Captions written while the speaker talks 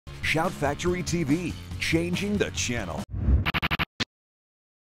Shout Factory TV, changing the channel.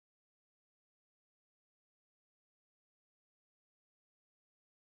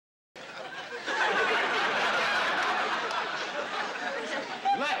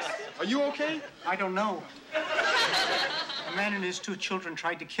 Les, are you okay? I don't know. A man and his 2 children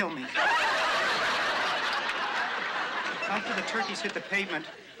tried to kill me. After the turkeys hit the pavement,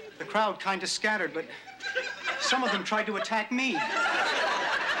 the crowd kind of scattered, but some of them tried to attack me.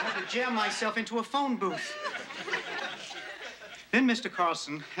 I had to jam myself into a phone booth. Then Mr.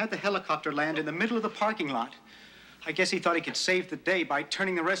 Carlson had the helicopter land in the middle of the parking lot. I guess he thought he could save the day by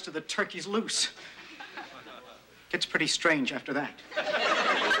turning the rest of the turkeys loose. Gets pretty strange after that.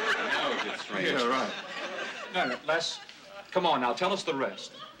 Now it gets strange. Yeah, right. No, Les, come on now, tell us the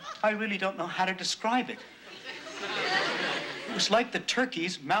rest. I really don't know how to describe it. It was like the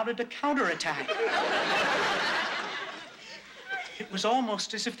turkeys mounted a counterattack. It was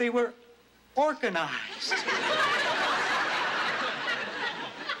almost as if they were organized.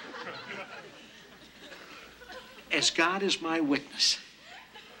 As God is my witness,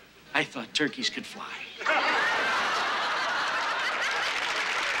 I thought turkeys could fly.